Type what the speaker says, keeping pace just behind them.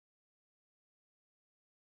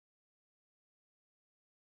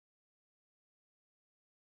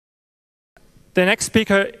The next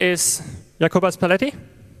speaker is Jacobas Paletti.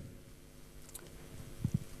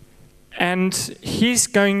 And he's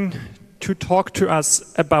going to talk to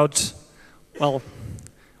us about, well,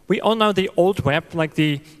 we all know the old web, like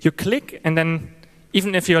you click, and then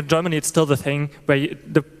even if you're in Germany, it's still the thing where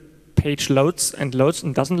the page loads and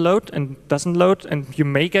doesn't load, and you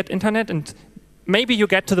may get internet, and maybe you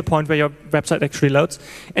get to the point where your website actually loads.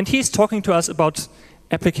 And he's talking to us about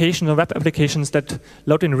applications or web applications that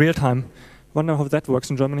load in real time. Wonder how that works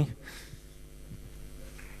in Germany.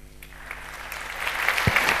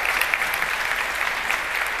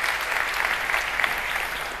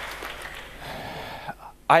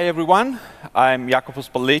 Hi everyone, I'm Jacobus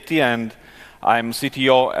Paletti and I'm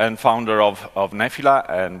CTO and founder of Nefila,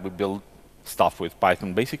 and we build stuff with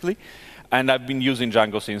Python basically. And I've been using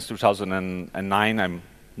Django since 2009. I'm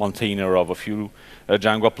maintainer of a few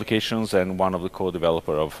Django applications and one of the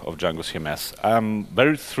co-developer of Django CMS. I'm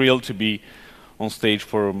very thrilled to be on stage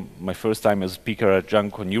for my first time as a speaker at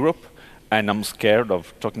DjangoCon Europe, and I'm scared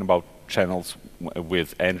of talking about channels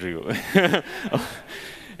with Andrew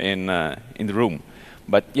in the room.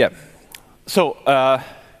 But yeah, so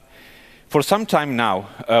for some time now,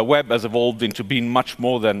 web has evolved into being much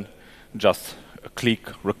more than just a click,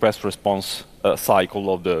 request, response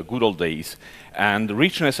cycle of the good old days. And the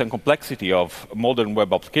richness and complexity of modern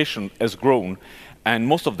web application has grown, and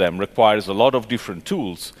most of them requires a lot of different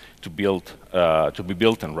tools to be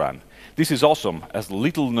built and run. This is awesome, as the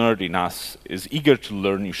little nerd in us is eager to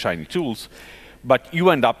learn new shiny tools, but you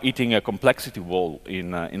end up hitting a complexity wall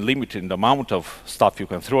in limiting the amount of stuff you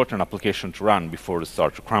can throw at an application to run before it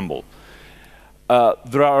starts to crumble.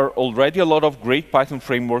 There are already a lot of great Python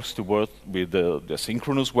frameworks to work with the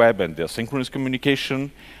synchronous web and the asynchronous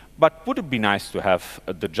communication, but would it be nice to have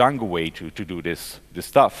the Django way to do this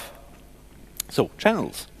stuff? So,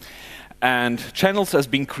 channels. And channels has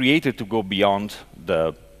been created to go beyond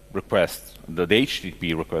the request, the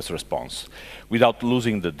HTTP request response, without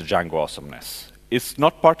losing the Django awesomeness. It's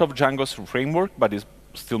not part of Django's framework, but is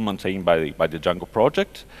still maintained by the Django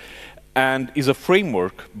project, and is a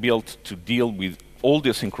framework built to deal with all the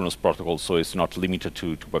asynchronous protocols, so it's not limited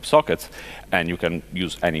to WebSockets, and you can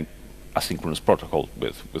use any asynchronous protocol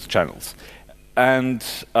with channels. And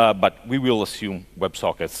but we will assume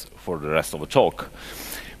WebSockets for the rest of the talk,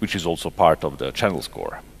 which is also part of the channels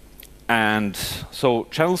core. And so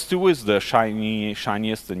Channels 2 is the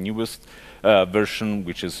shiniest and newest version,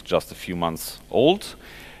 which is just a few months old.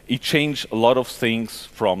 It changed a lot of things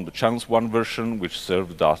from the Channels 1 version, which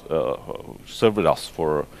served us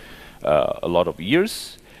for a lot of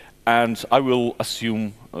years. And I will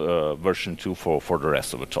assume version 2 for the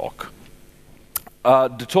rest of the talk.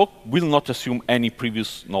 The talk will not assume any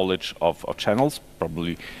previous knowledge of channels.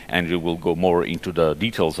 Probably Andrew will go more into the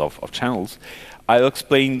details of channels. I'll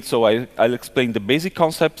explain the basic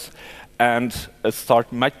concepts, and a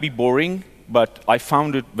start might be boring, but I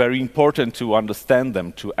found it very important to understand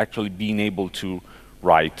them, to actually being able to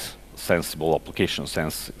write sensible applications,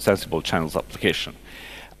 sensible channels application.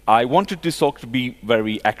 I wanted this talk to be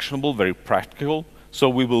very actionable, very practical, so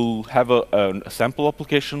we will have a sample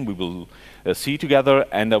application, we will see together,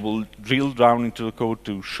 and I will drill down into the code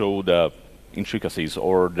to show the intricacies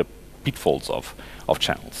or the pitfalls of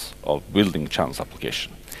channels, of building channels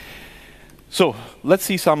application. So let's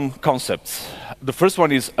see some concepts. The first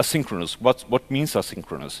one is asynchronous. What means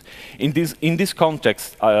asynchronous? In this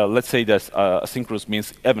context, let's say that asynchronous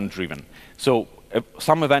means event-driven. So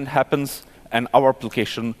some event happens, and our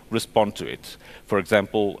application responds to it. For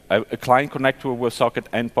example, a client connects to a WebSocket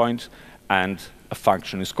endpoint, and a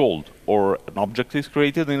function is called, or an object is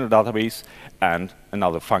created in a database, and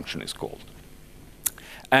another function is called.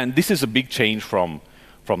 And this is a big change from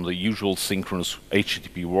the usual synchronous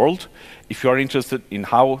HTTP world. If you are interested in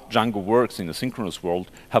how Django works in the synchronous world,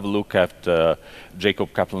 have a look at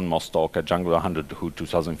Jacob Kaplan-Moss talk at Django 100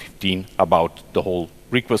 2015 about the whole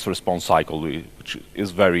request-response cycle, which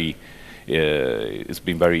is it's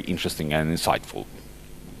been very interesting and insightful.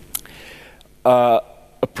 A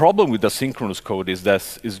problem with asynchronous code is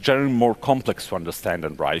that it's generally more complex to understand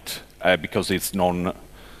and write because of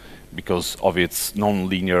its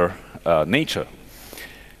non-linear nature.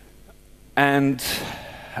 And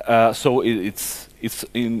so it's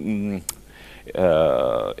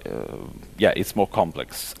more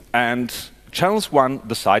complex. And Channels 1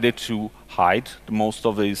 decided to hide most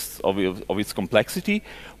of its complexity,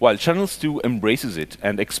 while Channels 2 embraces it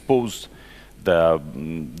and exposed the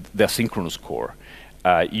asynchronous core.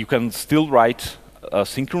 You can still write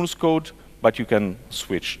synchronous code, but you can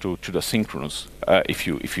switch to the synchronous if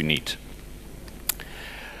you need.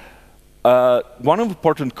 One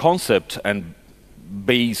important concept and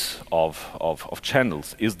base of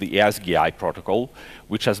channels is the ASGI protocol,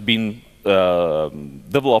 which has been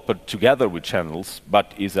developed together with channels,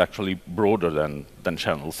 but is actually broader than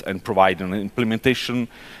channels and provide an implementation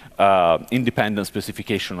independent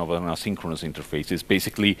specification of an asynchronous interface. It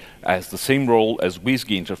basically has the same role as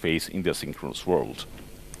WSGI interface in the asynchronous world.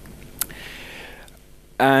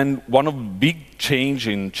 And one of the big change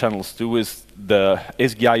in channels too is the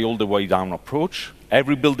SGI all the way down approach.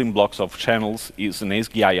 Every building blocks of channels is an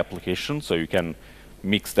SGI application, so you can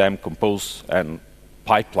mix them, compose, and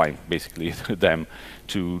pipeline basically them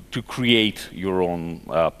to create your own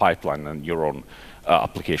pipeline and your own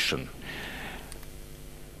application.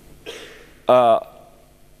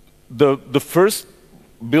 The first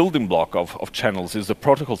building block of channels is the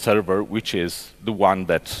protocol server, which is the one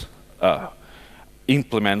that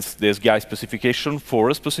implements the SGI specification for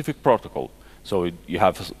a specific protocol. So you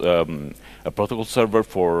have a protocol server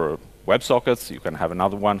for WebSockets, you can have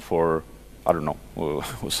another one for, I don't know,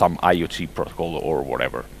 some IoT protocol or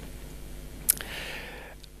whatever.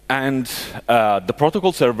 And the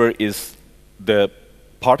protocol server is the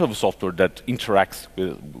part of the software that interacts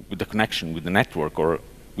with the connection, with the network, or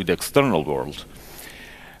with the external world.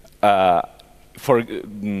 For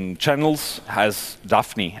channels has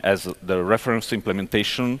Daphne as the reference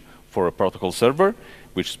implementation for a protocol server,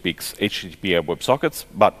 which speaks HTTP and WebSockets,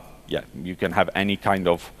 but yeah, you can have any kind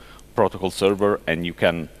of protocol server, and you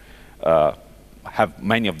can have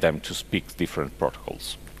many of them to speak different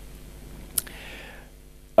protocols.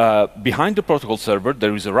 Behind the protocol server,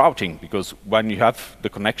 there is a routing, because when you have the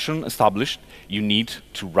connection established, you need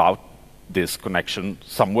to route this connection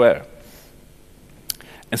somewhere.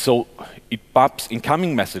 And so it maps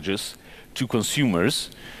incoming messages to consumers,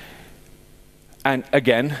 and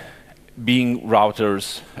again, being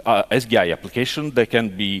routers, SGI application, they can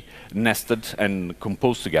be nested and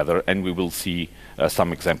composed together, and we will see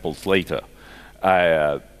some examples later.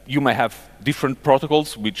 You may have different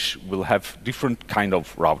protocols which will have different kind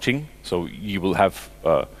of routing, so you will have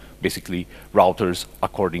basically routers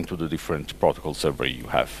according to the different protocol server you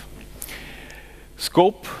have.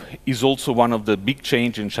 Scope is also one of the big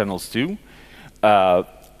change in channels too.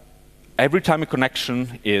 Every time a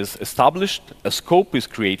connection is established, a scope is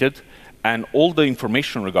created, and all the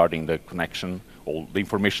information regarding the connection, all the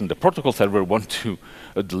information the protocol server wants to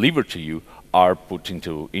deliver to you are put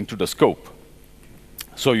into the scope.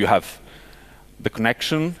 So you have the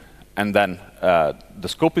connection, and then the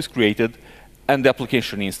scope is created, and the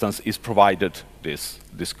application instance is provided this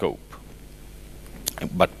scope.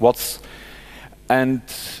 But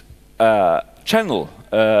channel.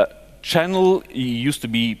 Channel used to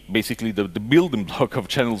be basically the building block of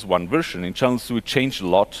channels 1 version. In channels 2, it changed a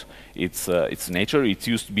lot its nature. It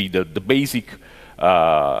used to be the basic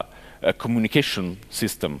communication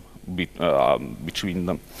system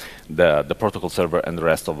between the protocol server and the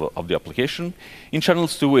rest of the application. In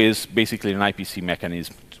channels 2 is basically an IPC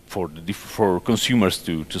mechanism for consumers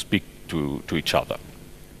to speak to each other.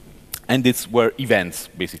 And it's where events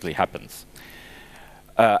basically happens.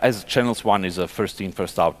 As channels 1 is a first in,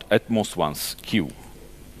 first out, at most once queue.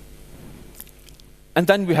 And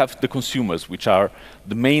then we have the consumers, which are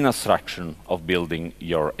the main abstraction of building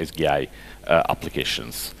your SGI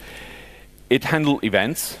applications. It handles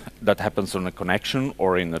events that happens on a connection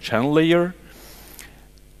or in a channel layer.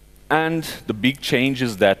 And the big change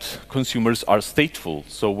is that consumers are stateful.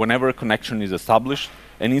 So whenever a connection is established,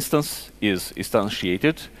 an instance is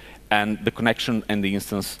instantiated, and the connection and the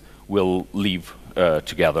instance will live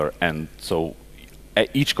together. And so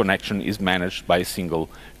each connection is managed by a single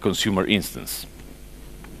consumer instance.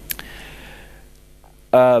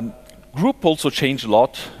 Group also changed a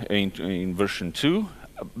lot in version 2.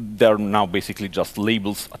 There are now basically just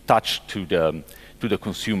labels attached to the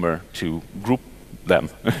consumer to group them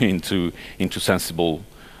into sensible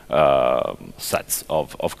sets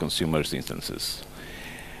of consumers' instances.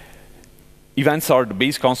 Events are the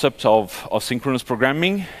base concept of synchronous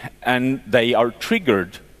programming, and they are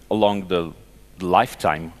triggered along the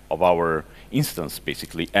lifetime of our instance,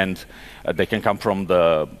 basically. And they can come from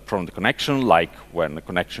the connection, like when the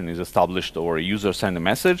connection is established or a user sends a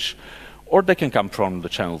message, or they can come from the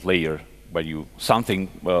channel layer, where you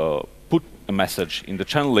put a message in the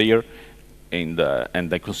channel layer, and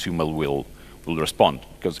the consumer will respond,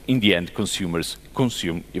 because in the end, consumers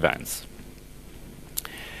consume events.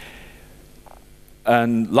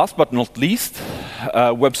 And last but not least,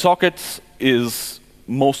 WebSockets is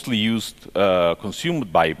mostly used,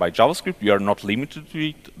 consumed by JavaScript. We are not limited to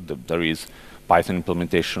it. There is Python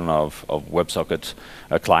implementation of WebSocket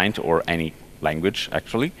client or any language,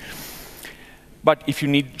 actually. But if you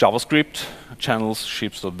need JavaScript, Channels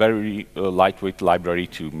ships a very lightweight library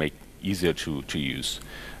to make easier to use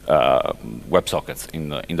WebSockets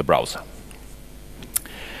in the browser.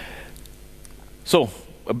 So,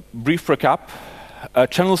 a brief recap.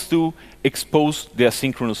 Channels do expose the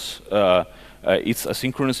asynchronous, its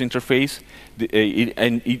asynchronous interface,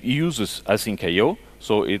 and it uses async IO,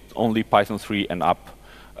 so it only Python 3 and up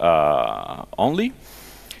only.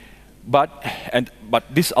 But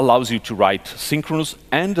this allows you to write synchronous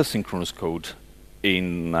and asynchronous code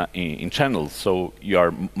in Channels, so you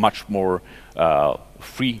are much more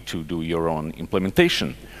free to do your own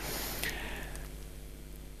implementation.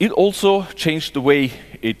 It also changed the way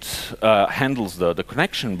it handles the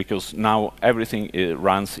connection, because now everything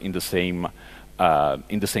runs in the same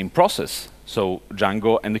process. So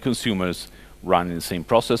Django and the consumers run in the same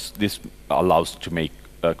process. This allows to make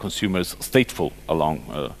consumers stateful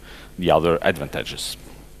along the other advantages.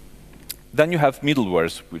 Then you have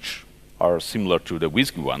middlewares, which are similar to the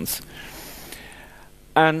WSGI ones.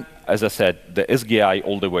 And as I said, the SGI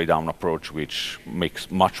all the way down approach, which makes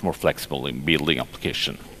much more flexible in building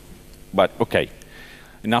application. But OK,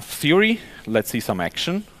 enough theory. Let's see some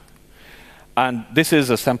action. And this is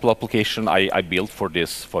a sample application I built for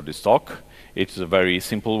this talk. It's a very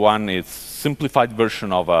simple one. It's a simplified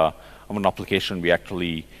version of an application we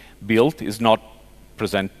actually built. It's not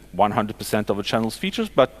present 100% of the Channels features,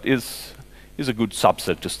 but is a good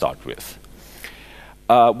subset to start with.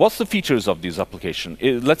 What's the features of this application?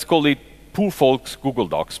 Let's call it poor folks Google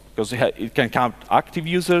Docs, because it can count active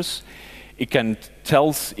users. It can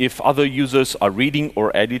tell if other users are reading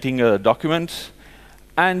or editing a document.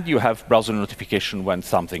 And you have browser notification when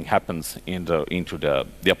something happens into the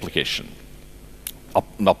application.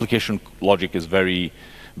 The application logic is very,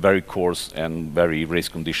 very coarse and very race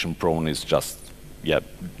condition prone. It's just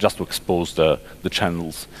to expose the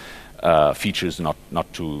Channels features,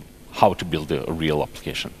 not to how to build a real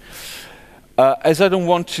application. As I don't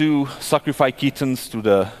want to sacrifice kittens to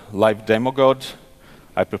the live demo god,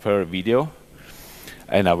 I prepare a video,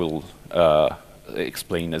 and I will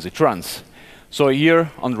explain as it runs. So here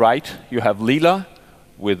on the right, you have Leela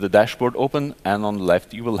with the dashboard open, and on the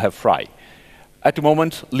left, you will have Fry. At the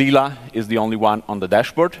moment, Leela is the only one on the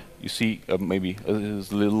dashboard. You see maybe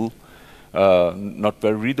it's a little not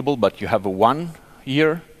very readable, but you have a 1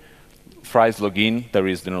 here. Fry's login, there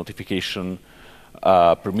is the notification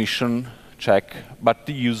permission check, but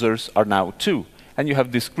the users are now 2. And you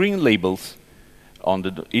have these green labels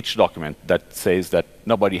on each document that says that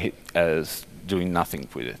nobody is doing nothing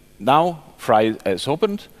with it. Now, Fry has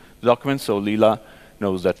opened the document, so Leela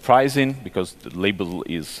knows that Fry is in, because the label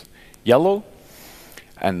is yellow,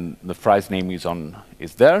 and the Fry's name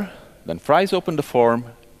is there. Then Fry's opened the form,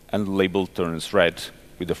 and the label turns red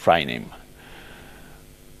with the Fry name.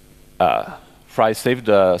 Fry saves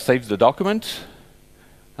the document,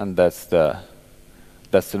 and that's the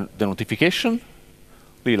notification.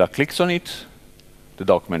 Leela clicks on it, the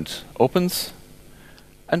document opens,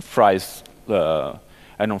 and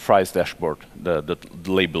on Fry's dashboard, the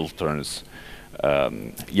label turns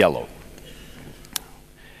yellow.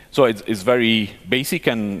 So it's very basic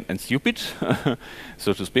and stupid,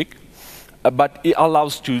 so to speak. But it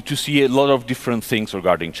allows to see a lot of different things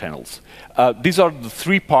regarding Channels. These are the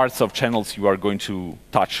 3 parts of Channels you are going to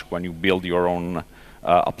touch when you build your own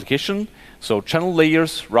application. So channel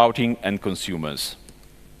layers, routing, and consumers.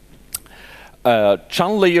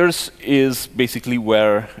 Channel layers is basically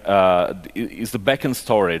where is the backend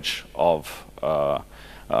storage of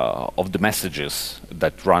the messages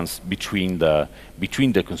that runs between the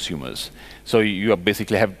consumers. So you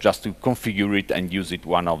basically have just to configure it and use it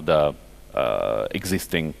one of the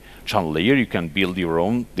existing channel layer. You can build your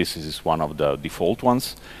own. This is one of the default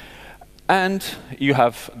ones. And you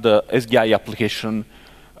have the SGI application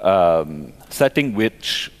setting,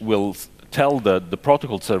 which will tell the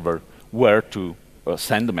protocol server where to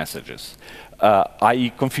send the messages.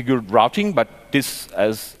 I configured routing, but this,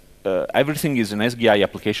 as everything is an SGI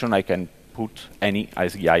application, I can put any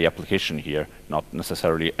SGI application here, not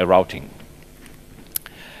necessarily a routing.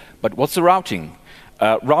 But what's the routing?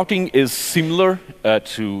 Routing is similar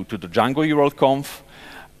to the Django URL-conf,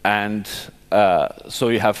 and so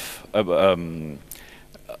you have a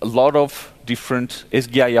lot of different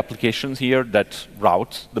SGI applications here that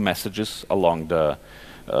route the messages along the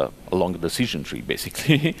decision tree,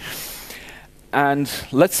 basically. And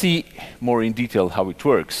let's see more in detail how it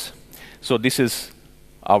works. So this is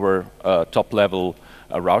our top-level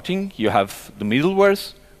routing. You have the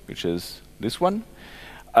middlewares, which is this one.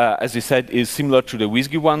 As I said, is similar to the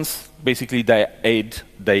WSGI ones. Basically, they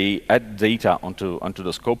add data onto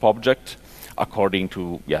the scope object according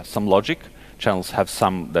to some logic channels have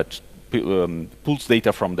some that pulls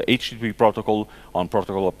data from the HTTP protocol on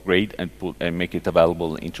protocol upgrade and make it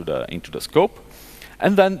available into the scope.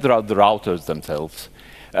 And then there are the routers themselves.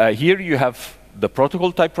 Here you have the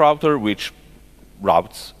protocol type router, which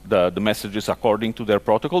routes the messages according to their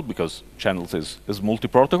protocol, because channels is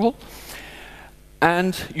multi-protocol.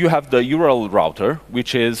 And you have the URL router,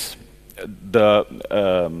 which is the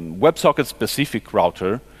WebSocket-specific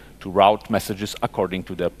router to route messages according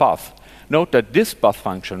to their path. Note that this path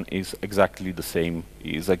function is exactly the same,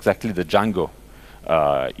 is exactly the Django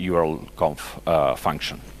URL-conf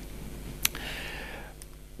function.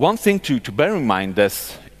 One thing to bear in mind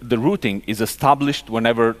is the routing is established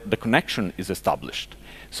whenever the connection is established.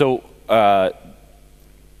 So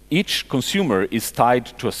each consumer is tied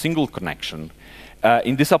to a single connection.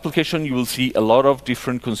 In this application, you will see a lot of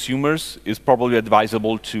different consumers. It's probably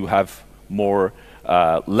advisable to have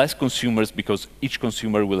less consumers, because each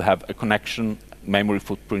consumer will have a connection, memory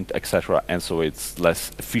footprint, etc. And so it's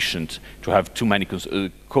less efficient to have too many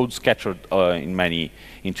code scattered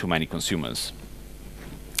in too many consumers.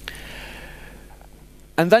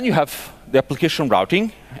 And then you have the application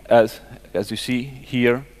routing. As you see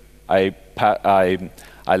here, I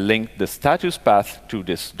link the status path to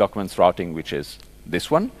this documents routing, which is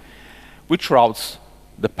this one, which routes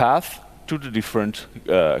the path to the different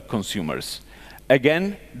consumers.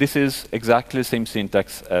 Again, this is exactly the same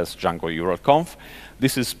syntax as Django URL-conf.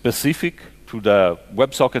 This is specific to the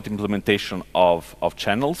WebSocket implementation of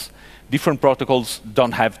channels. Different protocols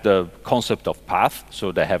don't have the concept of path,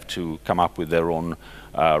 so they have to come up with their own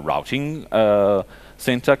routing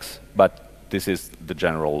syntax, but this is the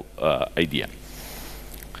general idea.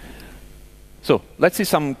 So let's see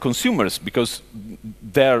some consumers, because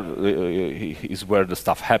there is where the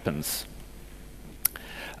stuff happens.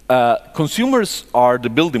 Consumers are the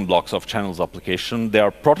building blocks of channels application. They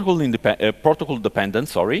are protocol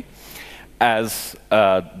dependent, as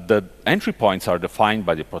the entry points are defined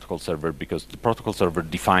by the protocol server, because the protocol server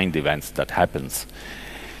defines the events that happens.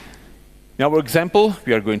 In our example,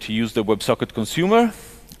 we are going to use the WebSocket consumer,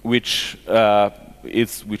 which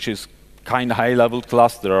is kind of high-level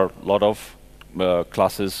class. There are a lot of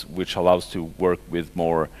classes which allows to work with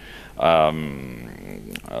more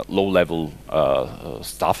low-level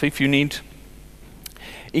stuff if you need.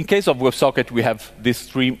 In case of WebSocket, we have these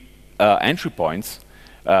three entry points: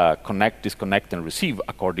 connect, disconnect, and receive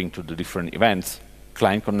according to the different events.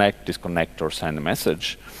 Client connect, disconnect, or send a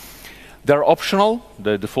message. They're optional.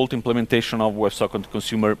 The default implementation of WebSocket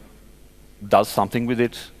consumer does something with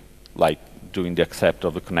it, like doing the accept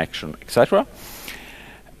of the connection, etc.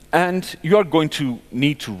 And you are going to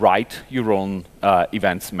need to write your own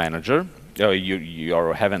events manager,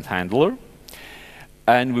 your event handler,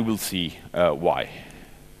 and we will see why.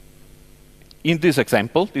 In this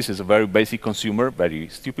example, this is a very basic consumer, very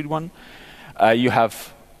stupid one. You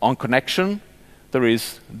have on connection, there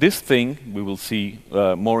is this thing, we will see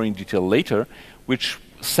more in detail later, which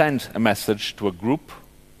sends a message to a group,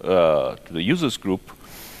 to the users group.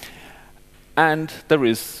 And there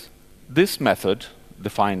is this method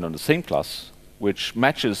defined on the same class, which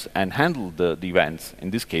matches and handles the events. In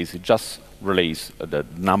this case, it just relays the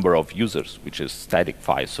number of users, which is static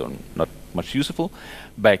file, so not much useful,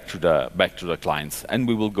 back to the clients. And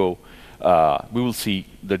we will see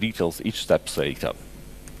the details each step later.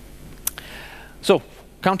 So,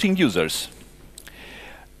 counting users.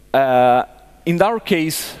 In our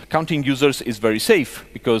case, counting users is very safe,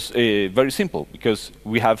 because very simple, because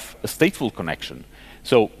we have a stateful connection.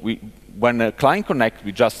 So when a client connects,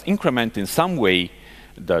 we just increment in some way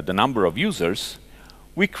the number of users.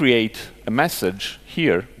 We create a message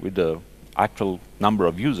here with the actual number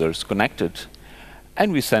of users connected,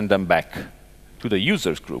 and we send them back to the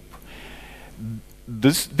users group.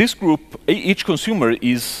 This group, each consumer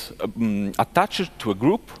is attached to a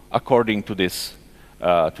group according to this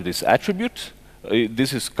attribute.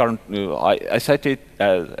 This is current. I set it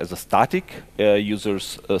as a static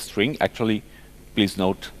users string. Actually, please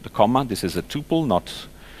note the comma. This is a tuple, not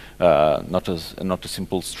a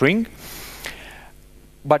simple string.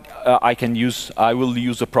 But I will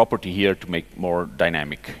use a property here to make more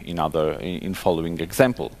dynamic in following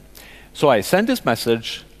example. So I send this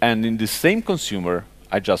message, and in the same consumer,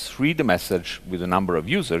 I just read the message with a number of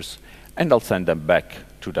users, and I'll send them back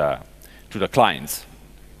to the clients.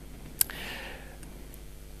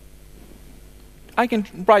 I can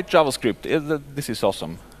write JavaScript. This is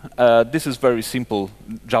awesome. This is very simple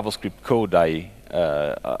JavaScript code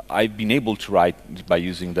I've been able to write by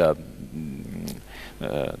using the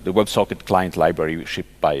WebSocket client library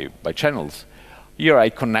shipped by channels. Here I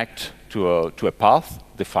connect to a path.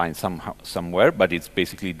 defined somewhere, but it's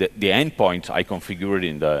basically the endpoint I configured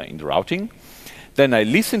in the routing. Then I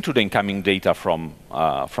listen to the incoming data from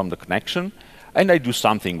the connection, and I do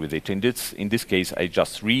something with it. In this case, I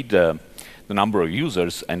just read the number of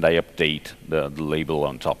users, and I update the label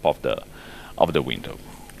on top of the window.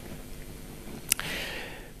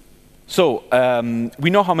 So we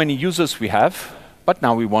know how many users we have, but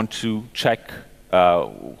now we want to check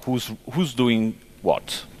who's doing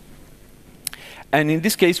what. And in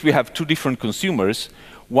this case, we have two different consumers,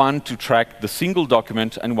 one to track the single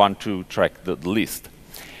document and one to track the list.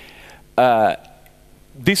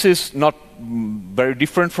 This is not very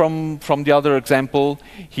different from the other example.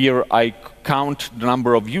 Here I count the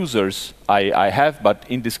number of users I have, but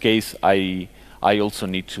in this case I also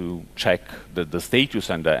need to check the status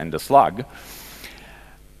and the slug.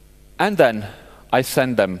 And then I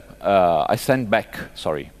send back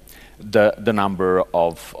the number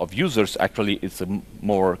of users. Actually, it's a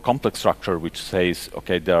more complex structure which says,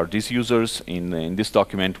 okay, there are these users in this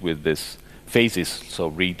document with these phases, so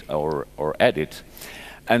read or edit.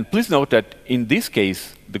 And please note that in this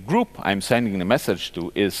case, the group I'm sending the message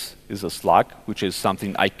to is a slug, which is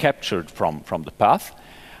something I captured from the path.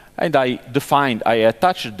 And I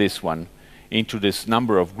attached this one into this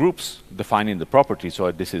number of groups defined in the property,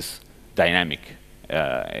 so this is dynamic.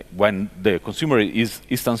 When the consumer is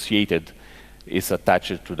instantiated, it's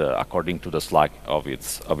attached according to the slug of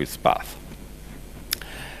its path.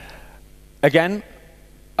 Again,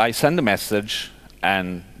 I send a message,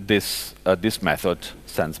 and this method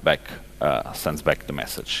sends back the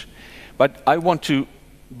message. But I want to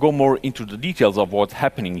go more into the details of what's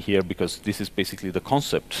happening here, because this is basically the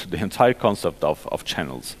concept, the entire concept of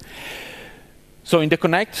channels. So in the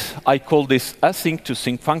connect, I call this async to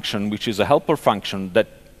sync function, which is a helper function that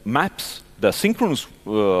maps the synchronous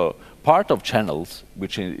part of channels,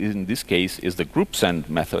 which in this case is the group send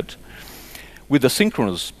method, with the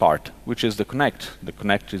synchronous part, which is the connect. The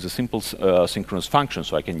connect is a simple synchronous function,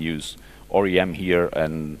 so I can use OREM here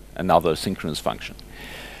and another synchronous function.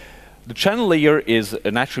 The channel layer is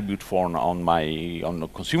an attribute form on the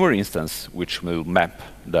consumer instance, which will map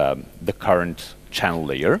the current channel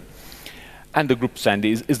layer. And the group send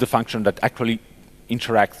is the function that actually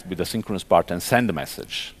interacts with the synchronous part and send the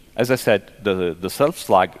message. As I said, the self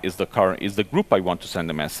slug is the group I want to send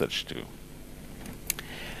a message to.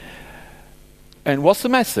 And what's the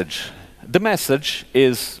message? The message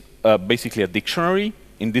is basically a dictionary.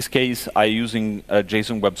 In this case, I'm using a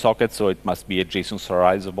JSON WebSocket, so it must be a JSON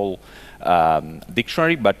serializable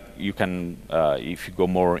dictionary. But you can, if you go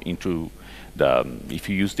more into if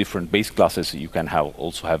you use different base classes, you can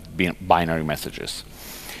also have binary messages.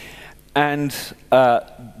 And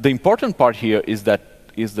the important part here is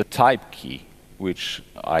the type key, which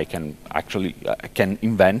I can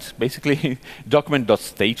invent, basically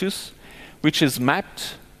document.status, which is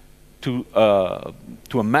mapped to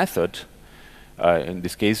a method, in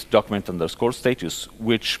this case document_status,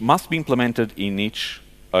 which must be implemented in each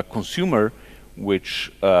consumer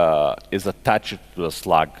which is attached to a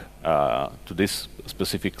slug, to this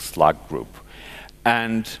specific slug group.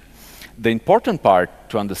 And the important part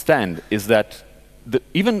to understand is that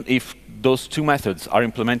even if those two methods are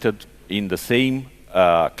implemented in the same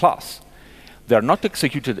class, they are not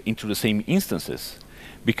executed into the same instances,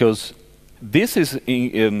 because this is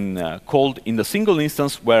called in the single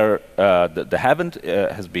instance where the event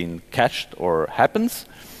has been cached or happens,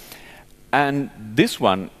 and this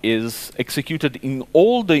one is executed in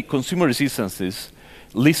all the consumer instances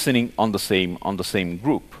listening on the same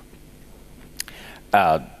group.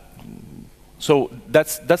 So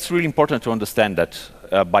that's really important to understand that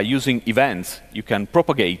by using events, you can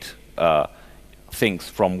propagate things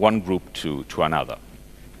from one group to another,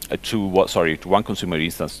 to one consumer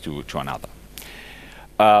instance to another.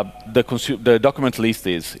 The document list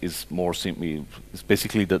is more simply, it's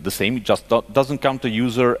basically the same. It just doesn't count the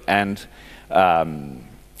user and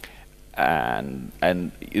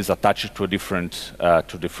is attached to a different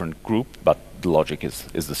group, but the logic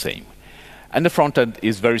is the same. And the front end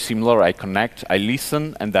is very similar. I connect, I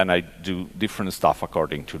listen, and then I do different stuff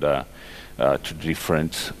according to the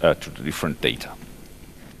different data.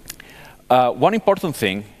 One important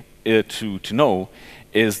thing to know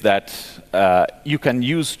is that you can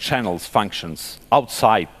use channels functions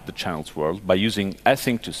outside the channels world by using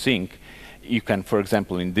async to sync. You can, for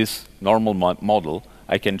example, in this normal model,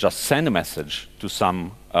 I can just send a message to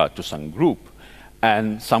some group,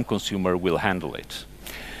 and some consumer will handle it.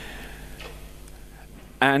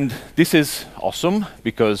 And this is awesome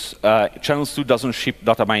because Channels 2 doesn't ship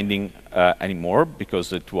data binding anymore,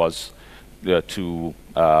 because it was to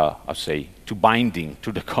binding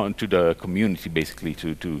to the community, basically.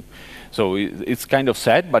 So it's kind of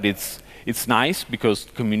sad, but it's nice because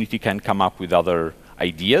the community can come up with other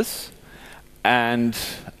ideas. And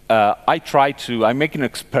I make an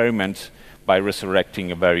experiment by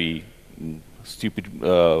resurrecting a very stupid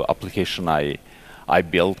application I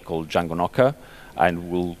built called DjangoCon,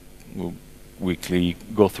 and we'll weekly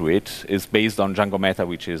go through it. It's based on Django Meta,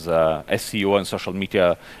 which is a SEO and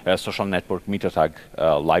social network meta tag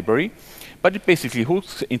library. But it basically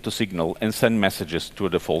hooks into Signal and sends messages to a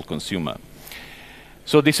default consumer.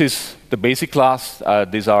 So this is the basic class.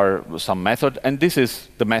 These are some methods, and this is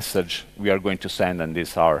the message we are going to send, and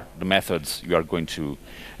these are the methods you are going to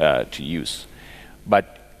use.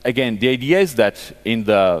 But again, the idea is that in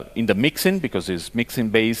the mixin, because it's mixin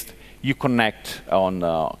based, you connect on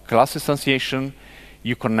class instantiation,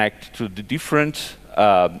 you connect to the different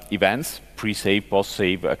events, pre-save,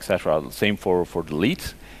 post-save, etc. Same for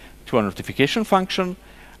delete, to a notification function,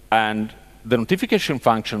 and the notification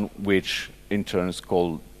function, which in turn is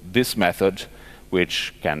called this method,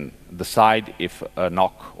 which can decide if a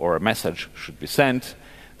knock or a message should be sent,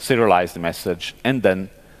 serialize the message, and then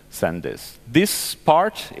send this. This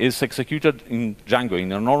part is executed in Django,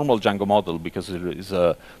 in a normal Django model, because it is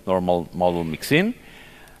a normal model mix-in,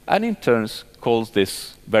 and in turn calls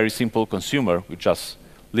this very simple consumer. We just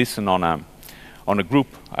listen on a group.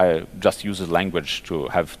 I just use a language to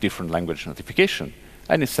have different language notification,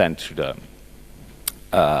 and it's sent to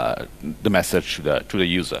the message to the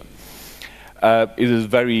user. It is a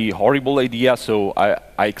very horrible idea, so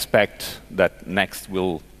I expect that next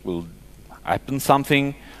will happen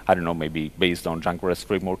something. I don't know, maybe based on Django REST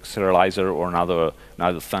Framework serializer or another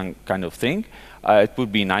kind of thing. It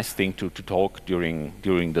would be a nice thing to talk during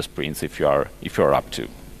the sprints if you are up to.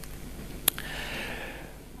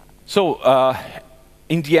 So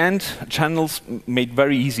in the end, channels made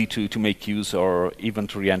very easy to make use or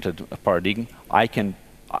event-oriented paradigm.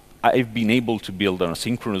 I've been able to build an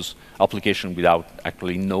asynchronous application without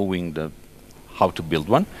actually knowing how to build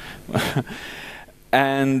one.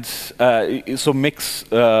 And so makes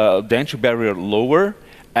the entry barrier lower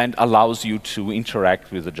and allows you to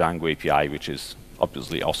interact with the Django API, which is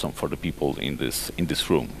obviously awesome for the people in this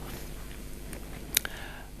room.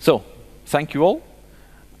 So thank you all.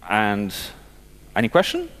 And any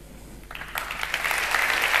question?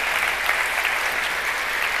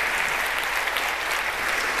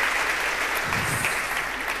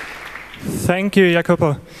 Thank you,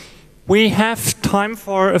 Jacopo. We have time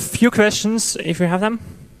for a few questions, if you have them.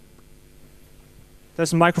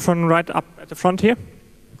 There's a microphone right up at the front here.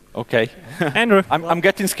 Okay. Andrew. I'm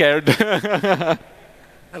getting scared.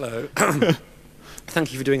 Hello.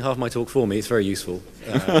 Thank you for doing half my talk for me. It's very useful.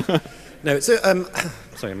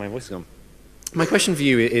 Sorry, my voice is gone. My question for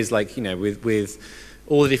you is, like, with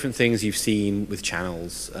all the different things you've seen with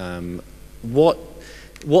channels,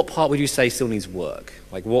 what part would you say still needs work?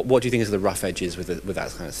 Like, what do you think is the rough edges with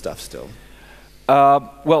that kind of stuff still?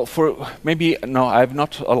 Well, I have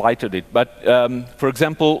not highlighted it, but for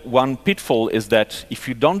example, one pitfall is that if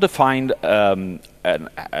you don't define a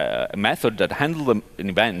method that handles an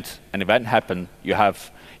event happen,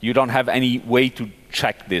 you don't have any way to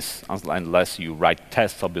check this unless you write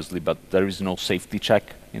tests, obviously, but there is no safety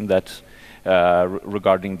check in that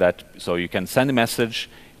regarding that. So you can send a message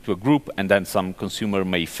to a group, and then some consumer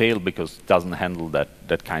may fail because it doesn't handle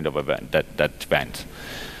that kind of event, that event.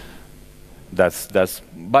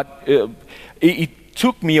 But it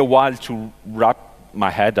took me a while to wrap my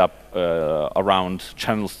head up around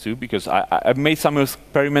channels too, because I've made some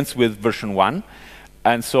experiments with version 1.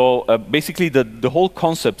 And so basically the whole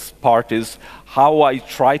concepts part is how I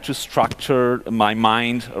try to structure my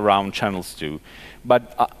mind around channels too.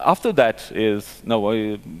 But after that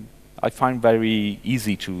I find very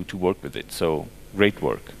easy to work with it. So great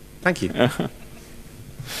work. Thank you.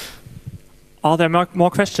 Are there more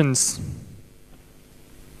questions?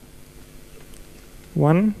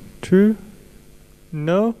 1, 2,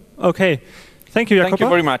 no? Okay. Thank you, Jacopo. Thank you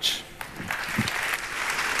very much.